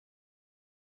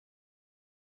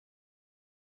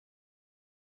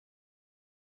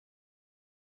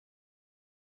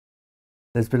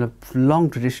There's been a long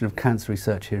tradition of cancer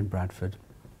research here in Bradford,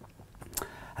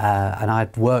 and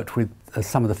I'd worked with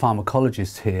some of the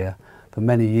pharmacologists here for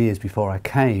many years before I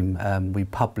came. We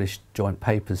published joint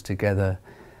papers together,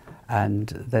 and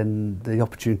then the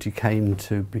opportunity came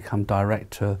to become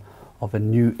director of a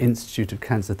new Institute of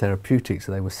Cancer Therapeutics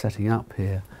that they were setting up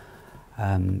here.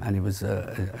 And it was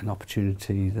an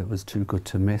opportunity that was too good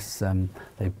to miss.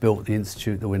 They built the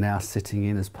institute that we're now sitting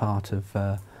in as part of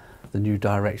the new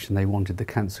direction they wanted the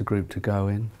cancer group to go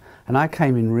in. And I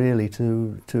came in really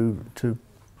to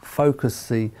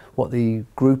focus what the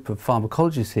group of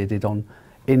pharmacologists here did on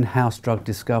in-house drug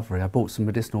discovery. I brought some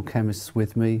medicinal chemists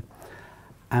with me,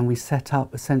 and we set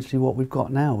up essentially what we've got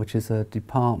now, which is a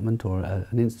department or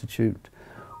an institute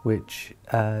which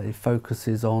it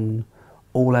focuses on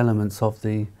all elements of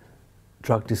the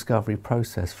drug discovery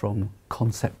process, from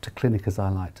concept to clinic, as I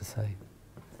like to say.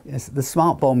 Yes, the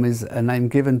smart bomb is a name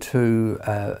given to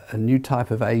a new type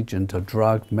of agent or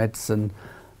drug, medicine,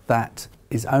 that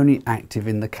is only active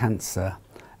in the cancer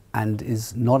and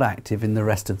is not active in the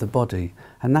rest of the body.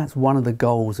 And that's one of the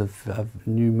goals of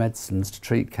new medicines to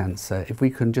treat cancer. If we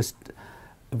can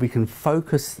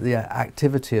focus the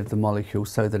activity of the molecule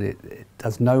so that it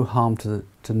does no harm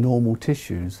to normal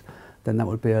tissues, then that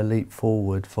would be a leap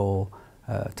forward for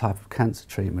a type of cancer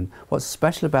treatment. What's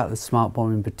special about the smart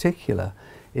bomb in particular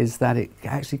is that it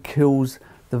actually kills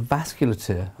the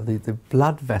vasculature, the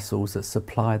blood vessels that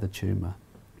supply the tumour.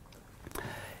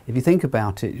 If you think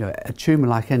about it, a tumour,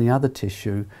 like any other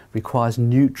tissue, requires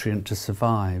nutrient to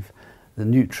survive. The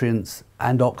nutrients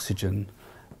and oxygen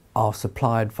are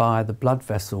supplied via the blood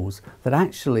vessels that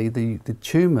actually the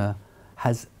tumour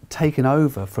has taken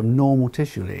over from normal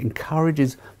tissue. It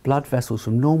encourages blood vessels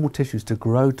from normal tissues to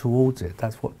grow towards it.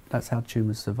 That's how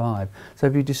tumours survive. So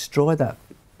if you destroy that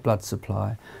blood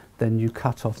supply, then you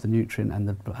cut off the nutrient and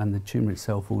the tumour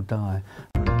itself will die.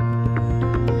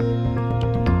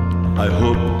 I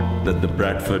hope that the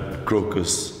Bradford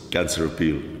Crocus Cancer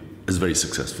Appeal is very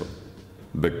successful,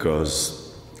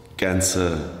 because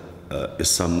cancer is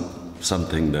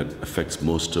something that affects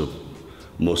most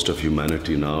of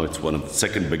humanity now. It's one of the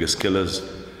second biggest killers.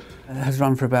 It has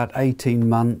run for about 18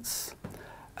 months.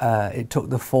 It took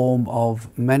the form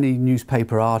of many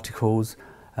newspaper articles,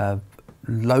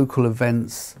 local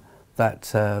events that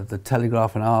the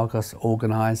Telegraph and Argus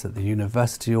organised, that the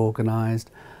university organised.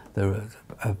 There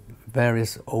were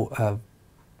various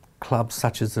clubs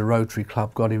such as the Rotary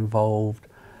Club got involved.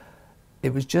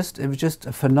 It was just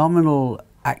a phenomenal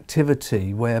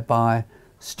activity whereby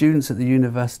students at the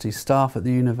university, staff at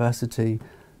the university,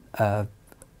 the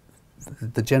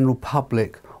general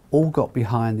public all got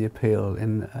behind the appeal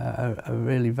in a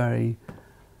really very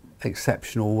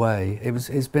exceptional way.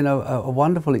 It's been a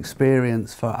wonderful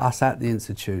experience for us at the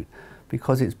Institute,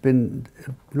 because it's been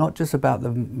not just about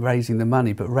raising the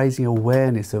money, but raising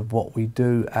awareness of what we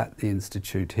do at the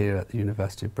Institute here at the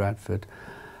University of Bradford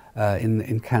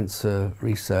in cancer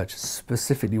research,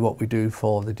 specifically what we do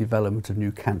for the development of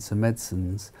new cancer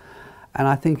medicines. And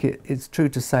I think it's true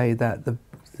to say that the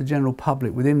general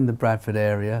public within the Bradford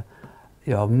area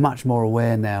are much more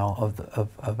aware now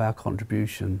of our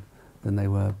contribution than they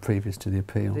were previous to the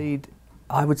appeal. Indeed,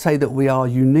 I would say that we are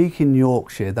unique in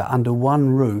Yorkshire, that under one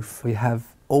roof we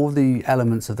have all the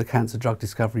elements of the cancer drug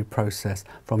discovery process,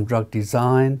 from drug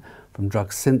design, from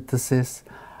drug synthesis,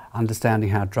 understanding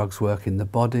how drugs work in the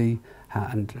body,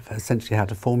 and essentially how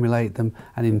to formulate them,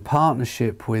 and in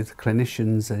partnership with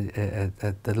clinicians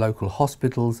at the local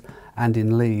hospitals and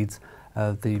in Leeds,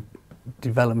 the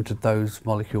development of those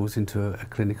molecules into a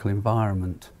clinical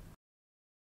environment.